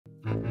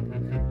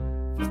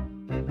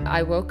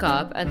I woke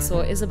up and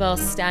saw Isabel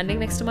standing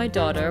next to my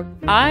daughter.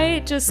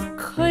 I just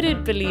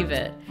couldn't believe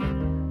it.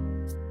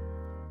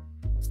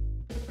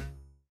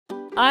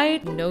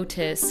 I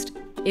noticed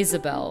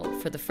Isabel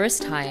for the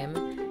first time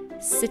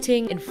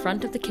sitting in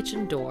front of the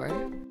kitchen door.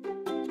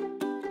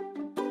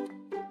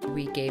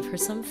 We gave her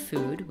some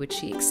food, which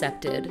she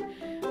accepted,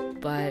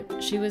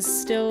 but she was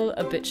still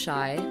a bit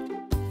shy.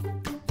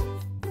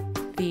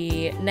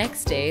 The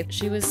next day,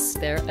 she was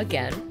there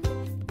again.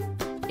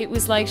 It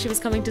was like she was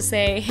coming to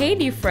say, "Hey,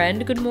 new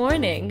friend, good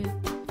morning."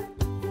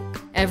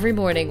 Every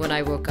morning when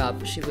I woke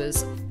up, she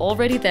was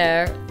already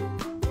there.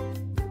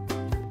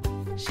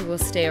 She will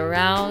stay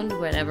around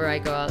whenever I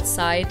go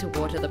outside to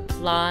water the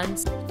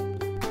plants.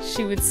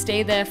 She would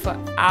stay there for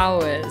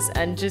hours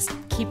and just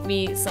keep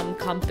me some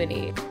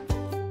company.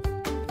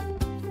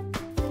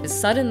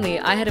 Suddenly,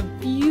 I had a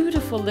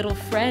beautiful little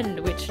friend,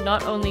 which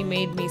not only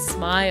made me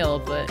smile,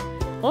 but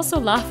also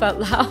laugh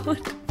out loud.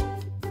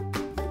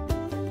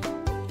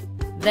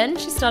 Then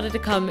she started to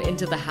come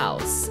into the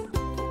house.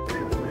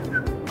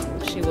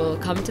 She will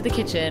come to the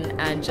kitchen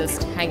and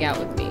just hang out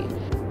with me.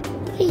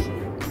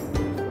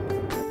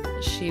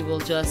 She will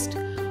just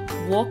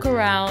walk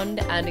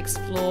around and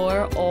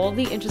explore all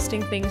the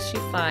interesting things she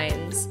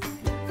finds.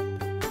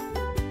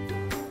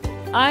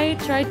 I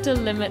tried to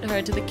limit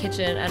her to the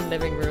kitchen and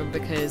living room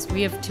because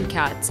we have 2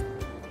 cats.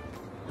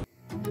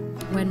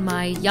 When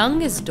my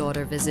youngest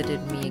daughter visited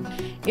me,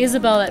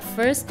 Isabel at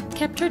first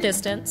kept her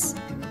distance.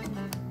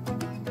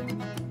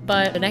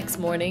 But the next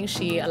morning,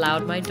 she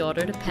allowed my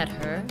daughter to pet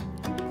her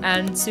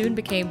and soon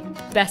became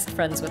best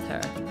friends with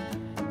her.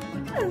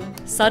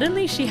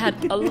 Suddenly, she had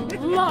a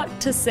lot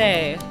to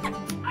say.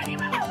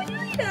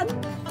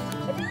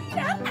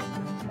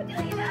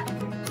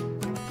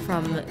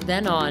 From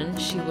then on,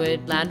 she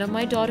would land on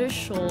my daughter's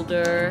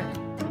shoulder.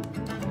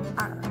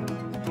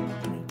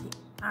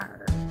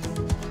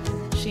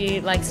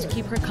 She likes to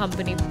keep her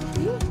company.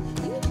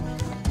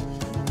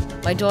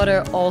 My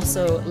daughter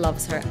also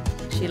loves her.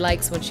 She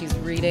likes when she's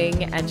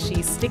reading and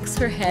she sticks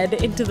her head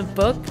into the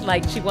book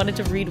like she wanted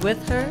to read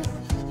with her.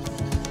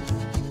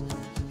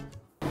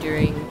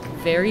 During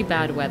very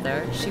bad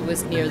weather, she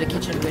was near the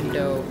kitchen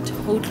window,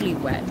 totally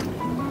wet.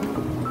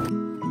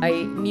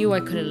 I knew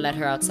I couldn't let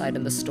her outside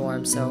in the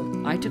storm, so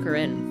I took her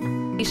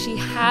in. She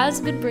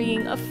has been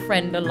bringing a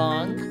friend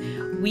along.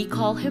 We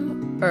call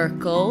him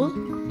Urkel.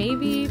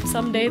 Maybe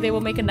someday they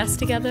will make a nest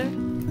together.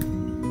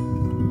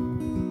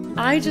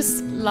 I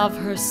just love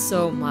her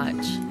so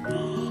much.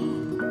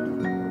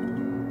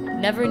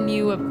 Never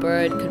knew a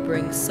bird could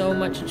bring so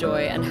much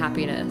joy and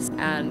happiness,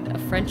 and a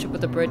friendship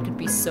with a bird could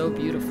be so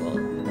beautiful.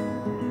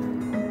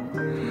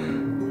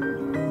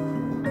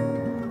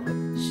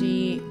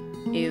 She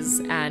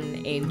is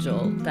an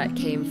angel that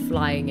came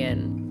flying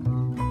in.